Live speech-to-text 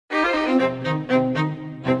This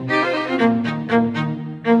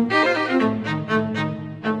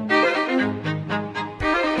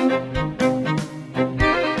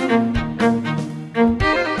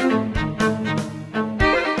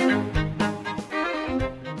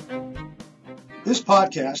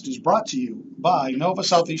podcast is brought to you by Nova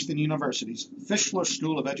Southeastern University's Fischler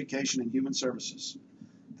School of Education and Human Services.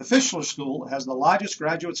 The Fischler School has the largest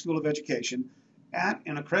graduate school of education at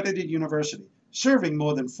an accredited university, serving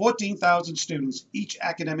more than 14,000 students each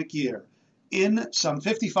academic year in some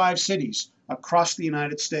 55 cities across the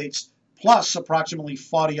United States, plus approximately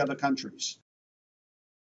 40 other countries.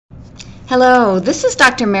 Hello, this is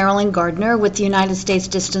Dr. Marilyn Gardner with the United States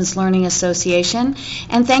Distance Learning Association,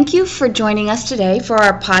 and thank you for joining us today for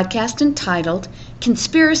our podcast entitled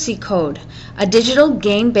Conspiracy Code, a digital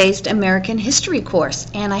game-based American history course.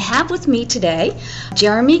 And I have with me today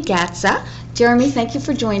Jeremy Gatza. Jeremy, thank you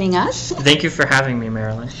for joining us. Thank you for having me,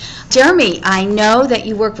 Marilyn. Jeremy, I know that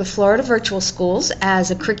you work with Florida Virtual Schools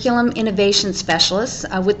as a curriculum innovation specialist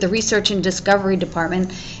with the Research and Discovery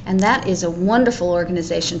Department, and that is a wonderful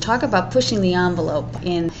organization. Talk about pushing the envelope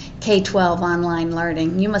in K-12 online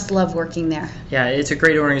learning. You must love working there. Yeah, it's a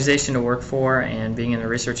great organization to work for, and being in the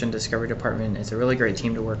Research and Discovery Department is a really great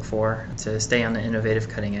team to work for to stay on the innovative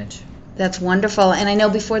cutting edge. That's wonderful. And I know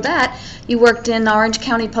before that, you worked in Orange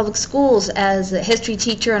County Public Schools as a history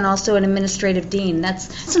teacher and also an administrative dean.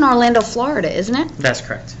 That's in Orlando, Florida, isn't it? That's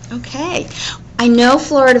correct. Okay. I know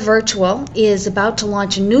Florida Virtual is about to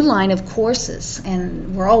launch a new line of courses,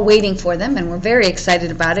 and we're all waiting for them, and we're very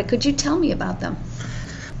excited about it. Could you tell me about them?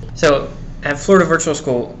 So, at Florida Virtual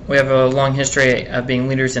School, we have a long history of being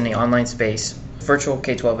leaders in the online space, virtual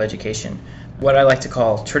K-12 education, what I like to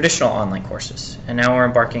call traditional online courses. And now we're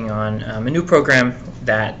embarking on a new program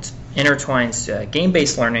that intertwines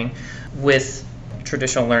game-based learning with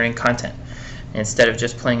traditional learning content. Instead of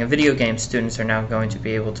just playing a video game, students are now going to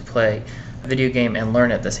be able to play a video game and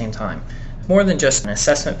learn at the same time. More than just an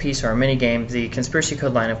assessment piece or a mini game, the Conspiracy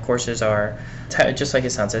Code line of courses are, just like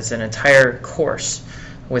it sounds, it's an entire course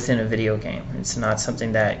within a video game. It's not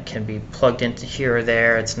something that can be plugged into here or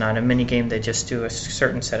there. It's not a mini game. They just do a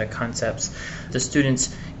certain set of concepts. The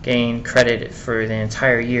students gain credit for the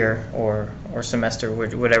entire year or semester,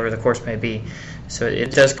 whatever the course may be. So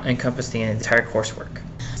it does encompass the entire coursework.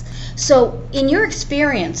 So in your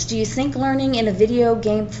experience, do you think learning in a video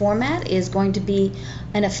game format is going to be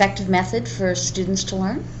an effective method for students to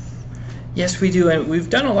learn? Yes, we do, and we've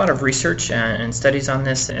done a lot of research and studies on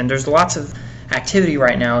this, and there's lots of activity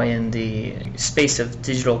right now in the space of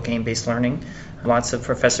digital game-based learning. Lots of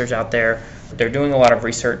professors out there, they're doing a lot of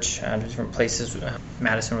research at different places,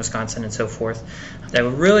 Madison, Wisconsin, and so forth, that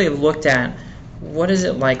really looked at what is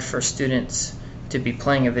it like for students to be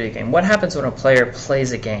playing a video game. What happens when a player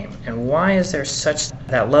plays a game, and why is there such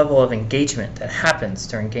that level of engagement that happens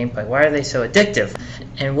during gameplay? Why are they so addictive?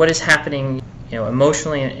 And what is happening,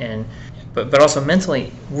 emotionally and but also mentally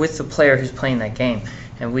with the player who's playing that game.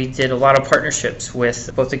 And we did a lot of partnerships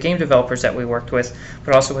with both the game developers that we worked with,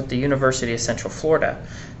 but also with the University of Central Florida.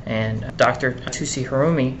 And Dr. Tusi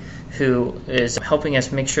Harumi, who is helping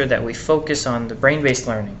us make sure that we focus on the brain-based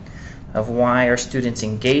learning of why are students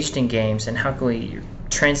engaged in games and how can we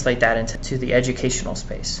translate that into the educational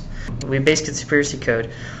space. We based Conspiracy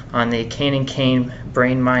Code on the Kane and Kane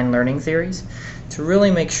brain-mind learning theories to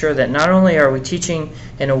really make sure that not only are we teaching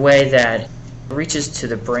in a way that reaches to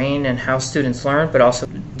the brain and how students learn, but also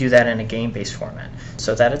do that in a game-based format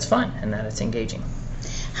so that it's fun and that it's engaging.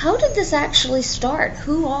 How did this actually start?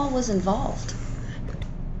 Who all was involved?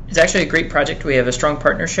 It's actually a great project. We have a strong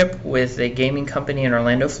partnership with a gaming company in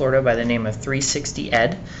Orlando, Florida by the name of 360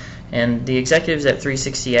 Ed. And the executives at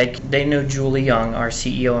 360 Ed, they know Julie Young, our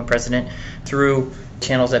CEO and president, through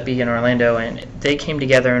Channels at Be in Orlando, and they came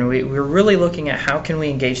together and we were really looking at how can we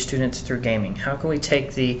engage students through gaming? How can we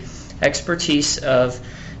take the expertise of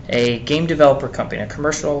a game developer company, a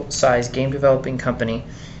commercial-sized game developing company,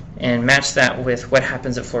 and match that with what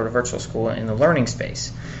happens at Florida Virtual School in the learning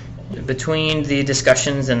space. Between the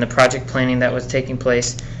discussions and the project planning that was taking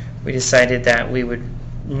place, we decided that we would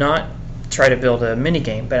not try to build a mini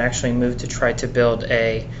game, but actually move to try to build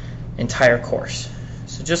a entire course.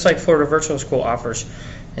 So just like Florida Virtual School offers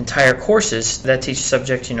entire courses that teach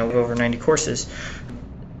subject, over 90 courses,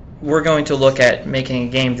 we're going to look at making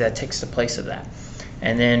a game that takes the place of that.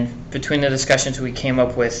 And then between the discussions, we came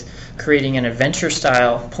up with creating an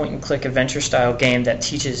adventure-style, point-and-click adventure-style game that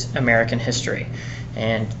teaches American history.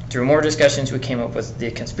 And through more discussions, we came up with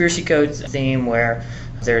the Conspiracy Code theme, where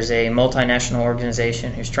there's a multinational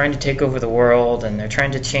organization who's trying to take over the world, and they're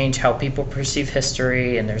trying to change how people perceive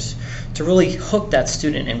history, and there's to really hook that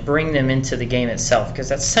student and bring them into the game itself, because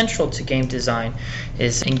that's central to game design,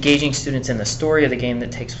 is engaging students in the story of the game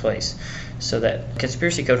that takes place, so that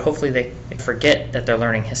Conspiracy Code, hopefully they forget that they're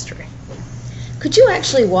learning history. Could you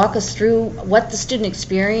actually walk us through what the student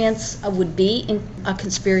experience would be in a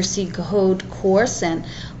Conspiracy Code course, and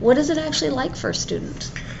what is it actually like for a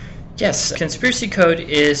student? Yes, Conspiracy Code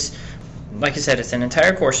is, like I said, it's an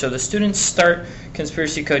entire course. So the students start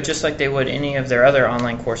Conspiracy Code just like they would any of their other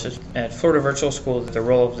online courses. At Florida Virtual School, the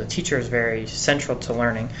role of the teacher is very central to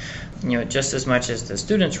learning. Just as much as the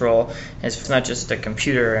student's role, it's not just the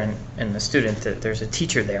computer and the student, that there's a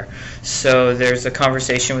teacher there. So there's a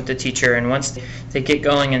conversation with the teacher, and once they get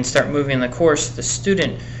going and start moving the course, the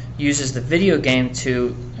student uses the video game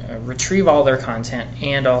to retrieve all their content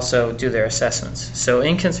and also do their assessments. So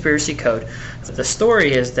in Conspiracy Code, the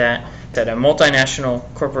story is that a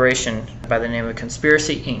multinational corporation by the name of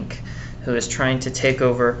Conspiracy Inc., who is trying to take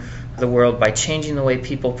over the world by changing the way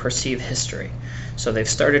people perceive history. So they've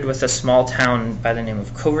started with a small town by the name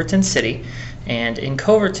of Coverton City, and in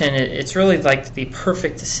Coverton it's really like the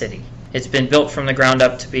perfect city. It's been built from the ground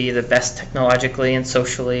up to be the best technologically and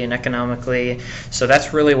socially and economically. So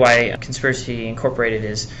that's really why Conspiracy Incorporated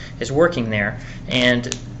is working there.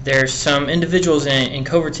 And there's some individuals in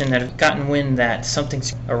Coverton that have gotten wind that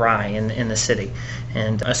something's awry in the city.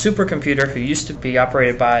 And a supercomputer who used to be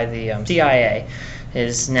operated by the CIA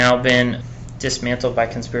has now been dismantled by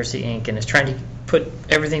Conspiracy Inc. and is trying to put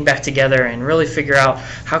everything back together and really figure out,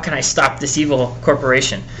 how can I stop this evil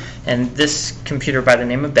corporation? And this computer by the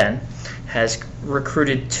name of Ben has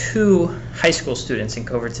recruited 2 high school students in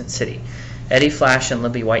Coverton City, Eddie Flash and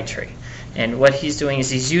Libby Whitetree. And what he's doing is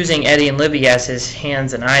he's using Eddie and Libby as his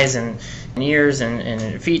hands and eyes and ears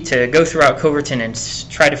and feet to go throughout Coverton and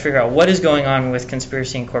try to figure out what is going on with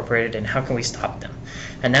Conspiracy Incorporated and how can we stop them.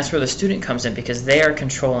 And that's where the student comes in, because they are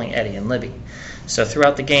controlling Eddie and Libby. So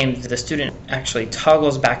throughout the game, the student actually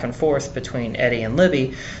toggles back and forth between Eddie and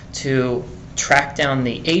Libby to track down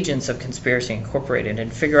the agents of Conspiracy Incorporated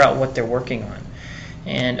and figure out what they're working on.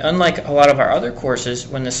 And unlike a lot of our other courses,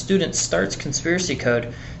 when the student starts Conspiracy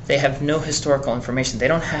Code, they have no historical information. They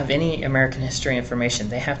don't have any American history information.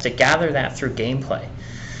 They have to gather that through gameplay.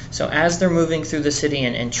 So as they're moving through the city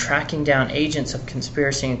and tracking down agents of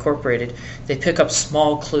Conspiracy Incorporated, they pick up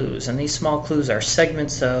small clues, and these small clues are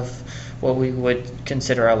segments of what we would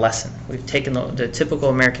consider a lesson. We've taken the typical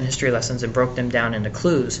American history lessons and broke them down into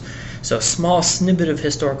clues. So a small snippet of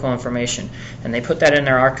historical information, and they put that in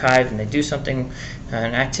their archive, and they do something,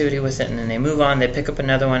 an activity with it, and then they move on, they pick up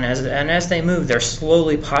another one, and as they move, they're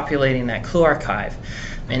slowly populating that clue archive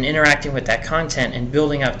and interacting with that content and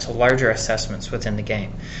building up to larger assessments within the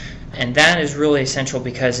game. And that is really essential,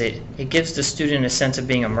 because it gives the student a sense of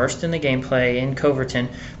being immersed in the gameplay in Coverton,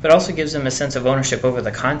 but also gives them a sense of ownership over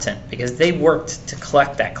the content, because they worked to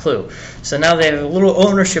collect that clue. So now they have a little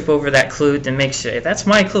ownership over that clue to make sure, that's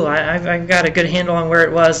my clue, I've got a good handle on where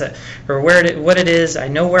it was, or what it is, I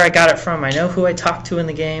know where I got it from, I know who I talked to in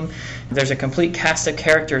the game. There's a complete cast of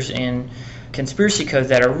characters in Conspiracy Code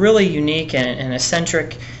that are really unique and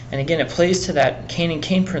eccentric, and again, it plays to that Cain and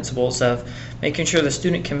Cain principles of making sure the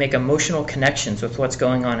student can make emotional connections with what's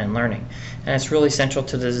going on in learning. And it's really central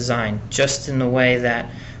to the design, just in the way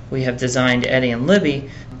that we have designed Eddie and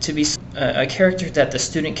Libby to be a character that the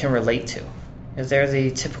student can relate to. They're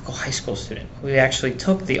the typical high school student. We actually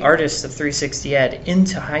took the artists of 360 Ed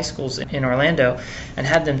into high schools in Orlando and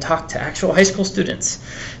had them talk to actual high school students.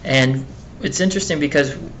 And it's interesting,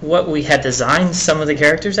 because what we had designed some of the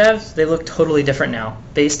characters as, they look totally different now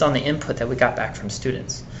based on the input that we got back from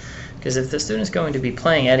students. Because if the student's going to be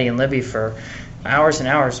playing Eddie and Libby for hours and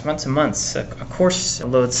hours, months and months, a course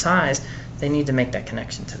load size, they need to make that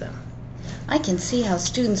connection to them. I can see how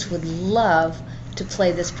students would love to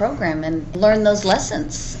play this program and learn those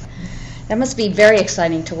lessons. That must be very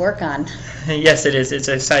exciting to work on. Yes, it is. It's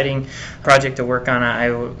an exciting project to work on. I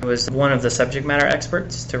was one of the subject matter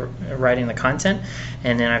experts to writing the content,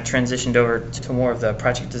 and then I've transitioned over to more of the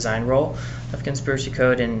project design role of Conspiracy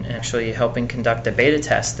Code and actually helping conduct a beta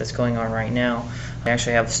test that's going on right now. I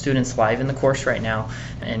actually have students live in the course right now,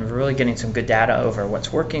 and we're really getting some good data over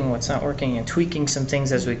what's working, what's not working, and tweaking some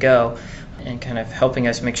things as we go, and kind of helping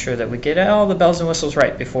us make sure that we get all the bells and whistles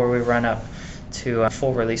right before we run up to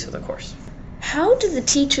full release of the course. How do the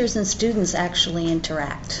teachers and students actually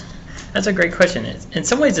interact? That's a great question. In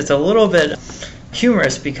some ways, it's a little bit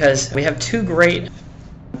humorous because we have two great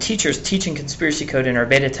teachers teaching conspiracy code in our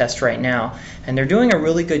beta test right now, and they're doing a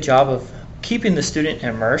really good job of keeping the student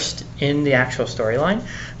immersed in the actual storyline.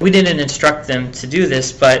 We didn't instruct them to do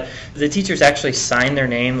this, but the teachers actually sign their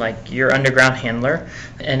name like your underground handler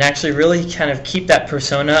and actually really kind of keep that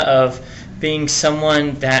persona of being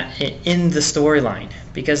someone that in the storyline.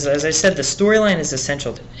 Because as I said, the storyline is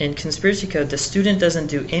essential. In conspiracy code, the student doesn't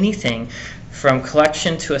do anything from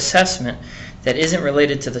collection to assessment that isn't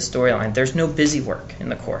related to the storyline. There's no busy work in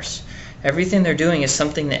the course. Everything they're doing is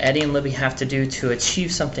something that Eddie and Libby have to do to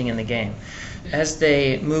achieve something in the game. As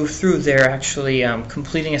they move through, they're actually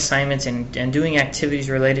completing assignments and doing activities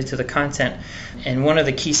related to the content. And one of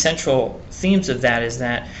the key central themes of that is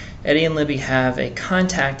that Eddie and Libby have a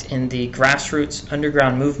contact in the grassroots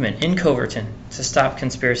underground movement in Coverton to stop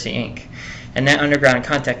Conspiracy Inc. And that underground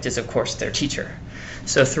contact is, of course, their teacher.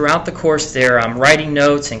 So throughout the course, they're writing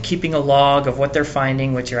notes and keeping a log of what they're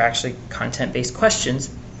finding, which are actually content-based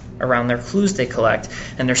questions around their clues they collect,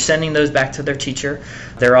 and they're sending those back to their teacher.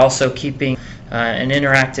 They're also keeping an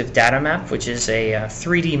interactive data map, which is a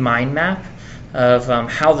 3D mind map of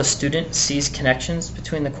how the student sees connections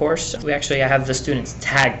between the course. We actually have the students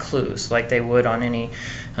tag clues like they would on any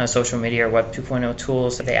social media or Web 2.0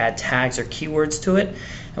 tools. They add tags or keywords to it,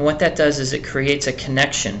 and what that does is it creates a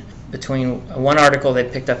connection between one article they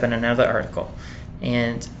picked up in another article.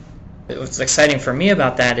 And what's exciting for me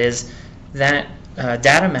about that is that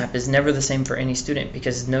data map is never the same for any student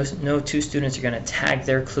because no two students are going to tag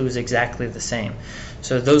their clues exactly the same.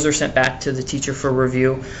 So those are sent back to the teacher for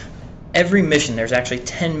review. Every mission, there's actually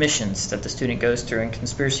 10 missions that the student goes through in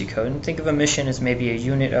conspiracy code. And think of a mission as maybe a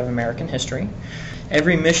unit of American history.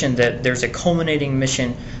 Every mission, there's a culminating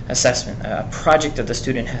mission assessment, a project that the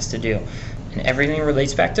student has to do. And everything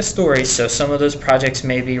relates back to stories, so some of those projects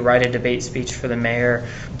may be write a debate speech for the mayor,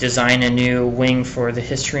 design a new wing for the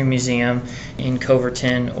History Museum in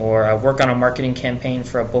Coverton, or work on a marketing campaign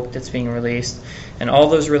for a book that's being released. And all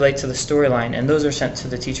those relate to the storyline, and those are sent to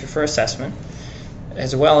the teacher for assessment.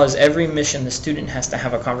 As well as every mission, the student has to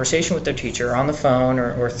have a conversation with their teacher on the phone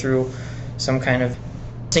or through some kind of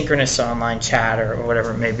synchronous online chat or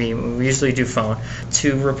whatever it may be. We usually do phone,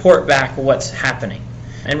 to report back what's happening.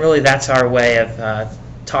 And really that's our way of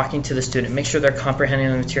talking to the student, make sure they're comprehending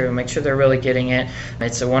the material, make sure they're really getting it.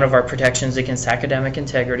 It's one of our protections against academic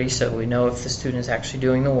integrity, so we know if the student is actually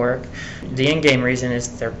doing the work. The in-game reason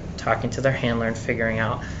is they're talking to their handler and figuring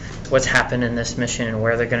out what's happened in this mission and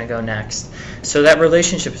where they're going to go next. So that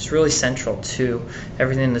relationship is really central to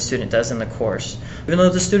everything the student does in the course. Even though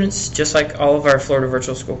the students, just like all of our Florida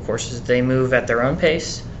Virtual School courses, they move at their own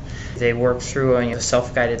pace. They work through a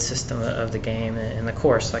self-guided system of the game in the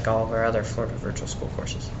course, like all of our other Florida Virtual School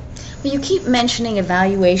courses. Well, you keep mentioning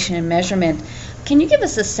evaluation and measurement. Can you give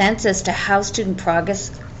us a sense as to how student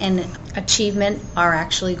progress and achievement are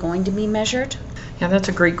actually going to be measured? Yeah, that's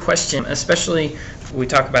a great question, especially we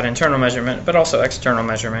talk about internal measurement, but also external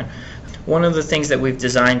measurement. One of the things that we've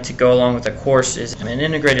designed to go along with the course is an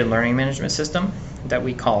integrated learning management system that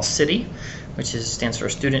we call CITI, which stands for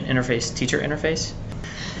Student Interface Teacher Interface.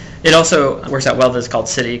 It also works out well that it's called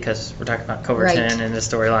CITI because we're talking about Coverton and the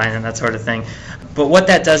storyline and that sort of thing. But what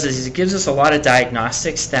that does is it gives us a lot of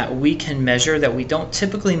diagnostics that we can measure that we don't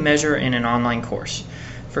typically measure in an online course.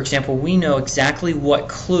 For example, we know exactly what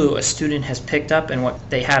clue a student has picked up and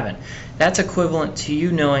what they haven't. That's equivalent to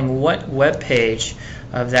you knowing what web page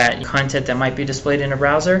of that content that might be displayed in a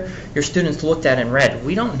browser your students looked at and read.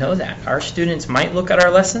 We don't know that. Our students might look at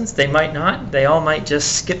our lessons, they might not. They all might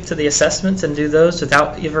just skip to the assessments and do those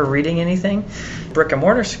without ever reading anything. Brick and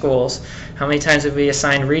mortar schools, how many times have we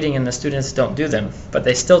assigned reading and the students don't do them, but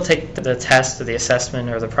they still take the test or the assessment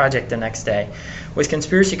or the project the next day. With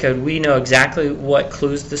Conspiracy Code, we know exactly what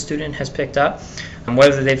clues the student has picked up and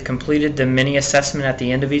whether they've completed the mini assessment at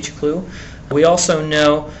the end of each clue. We also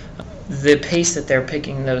know the pace that they're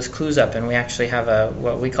picking those clues up, and we actually have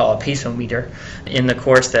what we call a pace-o-meter in the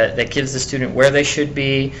course that gives the student where they should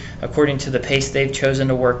be according to the pace they've chosen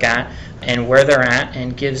to work at and where they're at,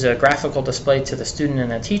 and gives a graphical display to the student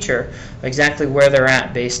and the teacher exactly where they're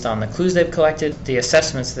at based on the clues they've collected, the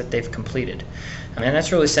assessments that they've completed. And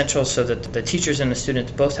that's really essential so that the teachers and the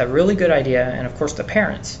students both have a really good idea, and of course the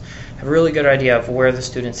parents have a really good idea of where the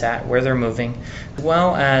student's at, where they're moving, as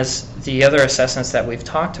well as the other assessments that we've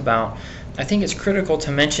talked about. I think it's critical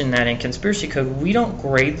to mention that in Conspiracy Code, we don't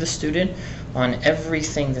grade the student on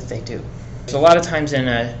everything that they do. There's a lot of times in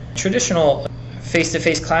a traditional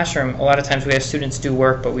face-to-face classroom, a lot of times we have students do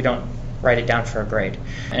work, but we don't write it down for a grade.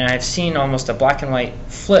 And I've seen almost a black and white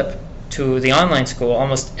flip to the online school.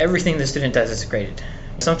 Almost everything the student does is graded.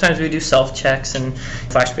 Sometimes we do self-checks and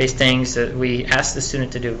flash-based things that we ask the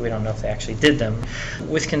student to do. We don't know if they actually did them.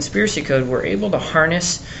 With Conspiracy Code, we're able to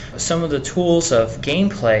harness some of the tools of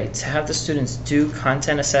gameplay to have the students do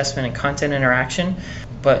content assessment and content interaction,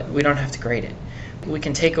 but we don't have to grade it. We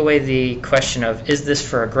can take away the question of, is this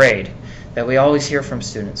for a grade, that we always hear from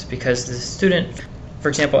students, because the student, for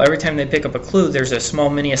example, every time they pick up a clue, there's a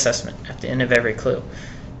small mini assessment at the end of every clue.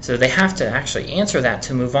 So they have to actually answer that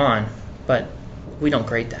to move on, but we don't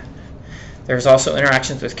grade that. There's also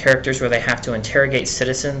interactions with characters where they have to interrogate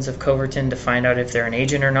citizens of Coverton to find out if they're an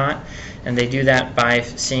agent or not, and they do that by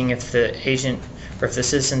seeing if the agent or if the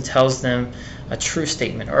citizen tells them a true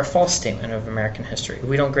statement or a false statement of American history.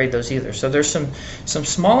 We don't grade those either. So there's some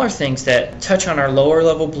smaller things that touch on our lower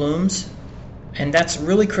level blooms, and that's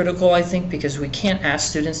really critical, I think, because we can't ask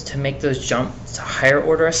students to make those jump to higher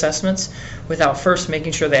order assessments without first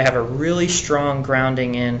making sure they have a really strong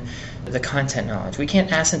grounding in the content knowledge. We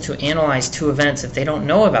can't ask them to analyze 2 events if they don't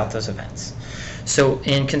know about those events. So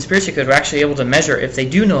in Conspiracy Code, we're actually able to measure if they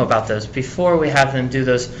do know about those before we have them do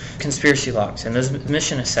those conspiracy logs and those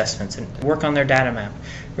mission assessments and work on their data map.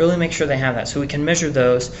 Really make sure they have that so we can measure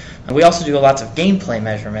those. We also do lots of gameplay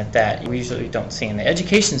measurement that we usually don't see in the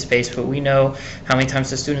education space, but we know how many times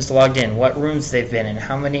the students logged in, what rooms they've been in,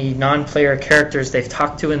 how many non-player characters they've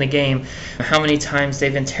talked to in the game, how many times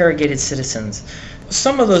they've interrogated citizens.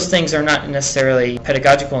 Some of those things are not necessarily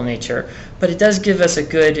pedagogical in nature, but it does give us a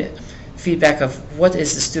good feedback of what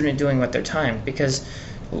is the student doing with their time, because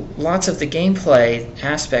lots of the gameplay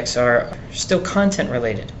aspects are still content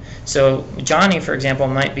related. So Johnny, for example,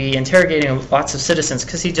 might be interrogating lots of citizens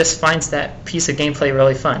because he just finds that piece of gameplay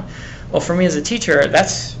really fun. Well, for me as a teacher,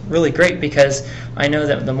 that's really great because I know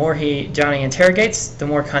that the more Johnny interrogates, the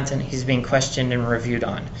more content he's being questioned and reviewed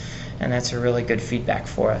on. And that's a really good feedback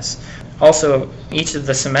for us. Also, each of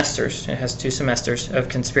the semesters, it has 2 semesters of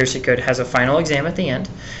Conspiracy Code, has a final exam at the end,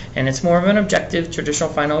 and it's more of an objective, traditional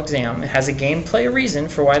final exam. It has a gameplay reason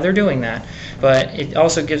for why they're doing that, but it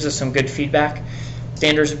also gives us some good feedback,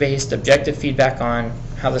 standards-based, objective feedback on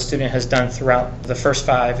how the student has done throughout the first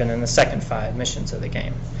 5 and then the second 5 missions of the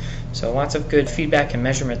game. So lots of good feedback and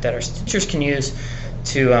measurement that our teachers can use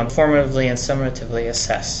to formatively and summatively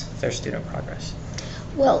assess their student progress.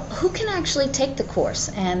 Well, who can actually take the course,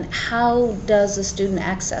 and how does a student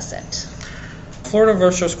access it? Florida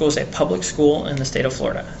Virtual School is a public school in the state of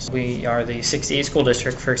Florida. We are the 68 school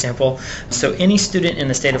district, for example. So any student in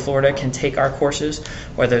the state of Florida can take our courses,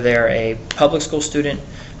 whether they're a public school student,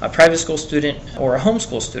 a private school student, or a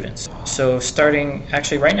homeschool student. So starting,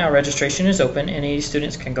 actually right now registration is open. Any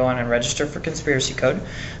students can go on and register for Conspiracy Code.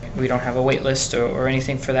 We don't have a wait list or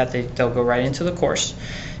anything for that. They'll go right into the course.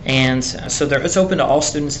 And so it's open to all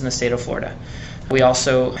students in the state of Florida. We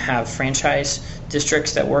also have franchise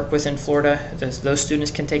districts that work within Florida. Those students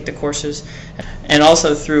can take the courses. And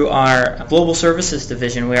also through our Global Services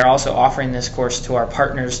Division, we are also offering this course to our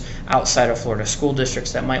partners outside of Florida, school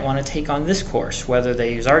districts that might want to take on this course, whether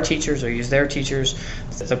they use our teachers or use their teachers.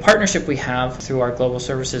 The partnership we have through our Global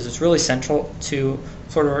Services is really central to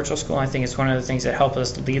Florida Virtual School. I think it's one of the things that help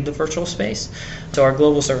us lead the virtual space. So our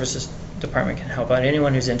Global Services Department can help out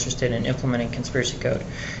anyone who's interested in implementing Conspiracy Code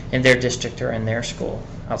in their district or in their school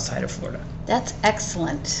outside of Florida. That's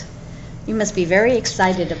excellent. You must be very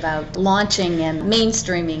excited about launching and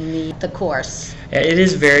mainstreaming the course. It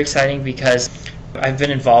is very exciting because I've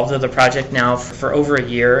been involved with the project now for over a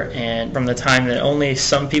year, and from the time that only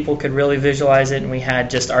some people could really visualize it and we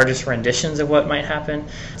had just artist renditions of what might happen,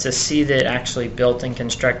 to see that actually built and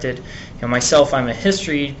constructed. Myself, I'm a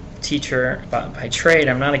history teacher by trade.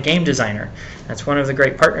 I'm not a game designer. That's one of the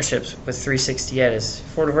great partnerships with 360 Ed is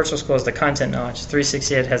Florida Virtual School has the content knowledge,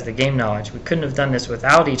 360 Ed has the game knowledge. We couldn't have done this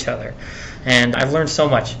without each other. And I've learned so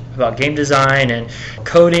much about game design and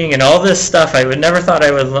coding and all this stuff I would never thought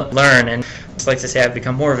I would learn. And I just like to say I've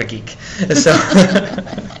become more of a geek.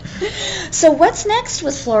 So what's next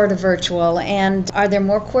with Florida Virtual, and are there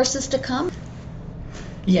more courses to come?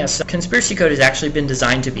 Yes, Conspiracy Code has actually been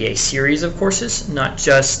designed to be a series of courses, not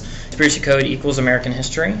just Conspiracy Code equals American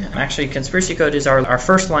history. Actually, Conspiracy Code is our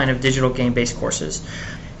first line of digital game-based courses.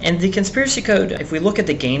 And the Conspiracy Code, if we look at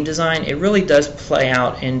the game design, it really does play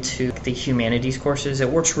out into the humanities courses. It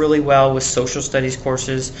works really well with social studies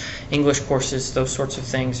courses, English courses, those sorts of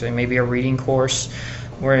things, or maybe a reading course.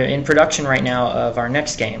 We're in production right now of our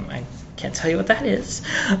next game. I can't tell you what that is,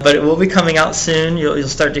 but it will be coming out soon. You'll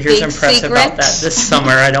start to hear some press about that this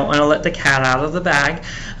summer. I don't want to let the cat out of the bag,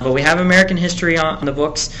 but we have American history on the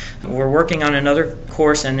books. We're working on another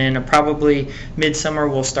course, and then probably midsummer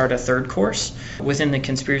we'll start a 3rd course within the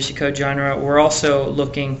Conspiracy Code genre. We're also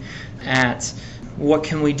looking at what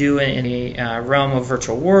can we do in the realm of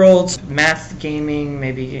virtual worlds, math gaming,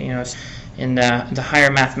 maybe in the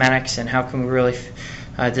higher mathematics, and how can we really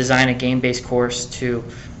design a game-based course to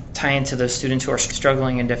tie into those students who are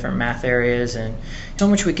struggling in different math areas. And so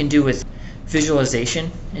much we can do with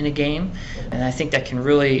visualization in a game, and I think that can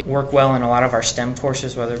really work well in a lot of our STEM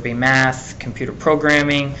courses, whether it be math, computer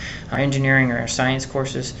programming, engineering, or our science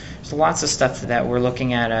courses. There's lots of stuff that we're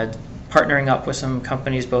looking at partnering up with some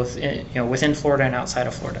companies both within Florida and outside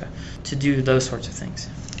of Florida to do those sorts of things.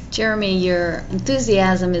 Jeremy, your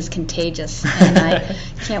enthusiasm is contagious, and I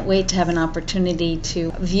can't wait to have an opportunity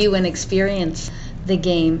to view and experience the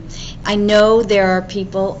game. I know there are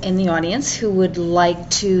people in the audience who would like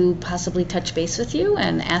to possibly touch base with you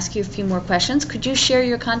and ask you a few more questions. Could you share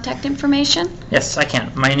your contact information? Yes, I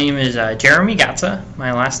can. My name is Jeremy Gatza.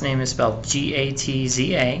 My last name is spelled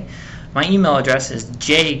Gatza. My email address is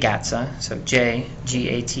jgatza, so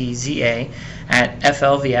Jgatza, at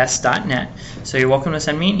flvs.net. So you're welcome to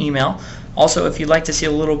send me an email. Also, if you'd like to see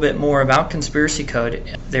a little bit more about Conspiracy Code,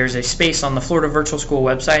 there's a space on the Florida Virtual School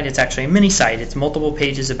website. It's actually a mini site. It's multiple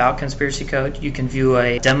pages about Conspiracy Code. You can view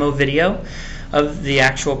a demo video of the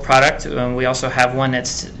actual product. We also have one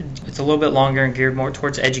it's a little bit longer and geared more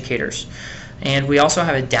towards educators. And we also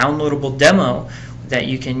have a downloadable demo that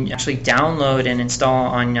you can actually download and install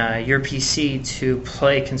on your PC to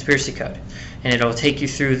play Conspiracy Code. And it'll take you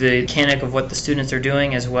through the mechanic of what the students are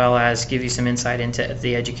doing, as well as give you some insight into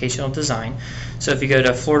the educational design. So if you go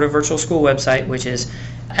to Florida Virtual School website, which is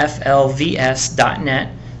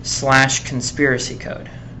flvs.net/conspiracy code.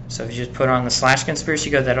 So if you just put on the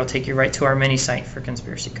 /conspiracy code, that'll take you right to our mini site for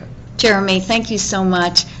Conspiracy Code. Jeremy, thank you so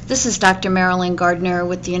much. This is Dr. Marilyn Gardner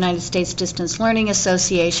with the United States Distance Learning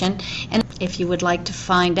Association. And if you would like to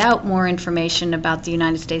find out more information about the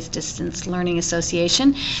United States Distance Learning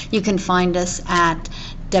Association, you can find us at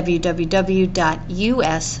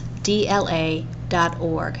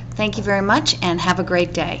www.usdla.org. Thank you very much and have a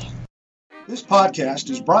great day. This podcast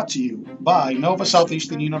is brought to you by Nova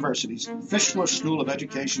Southeastern University's Fischler School of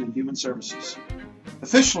Education and Human Services. The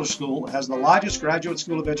Fischler School has the largest graduate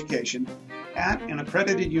school of education at an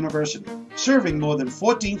accredited university, serving more than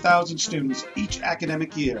 14,000 students each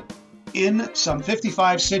academic year in some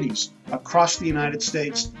 55 cities across the United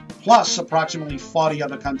States, plus approximately 40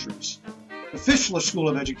 other countries. The Fischler School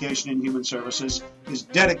of Education and Human Services is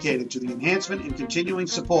dedicated to the enhancement and continuing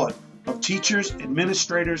support of teachers,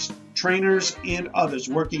 administrators, trainers, and others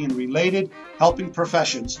working in related helping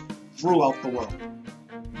professions throughout the world.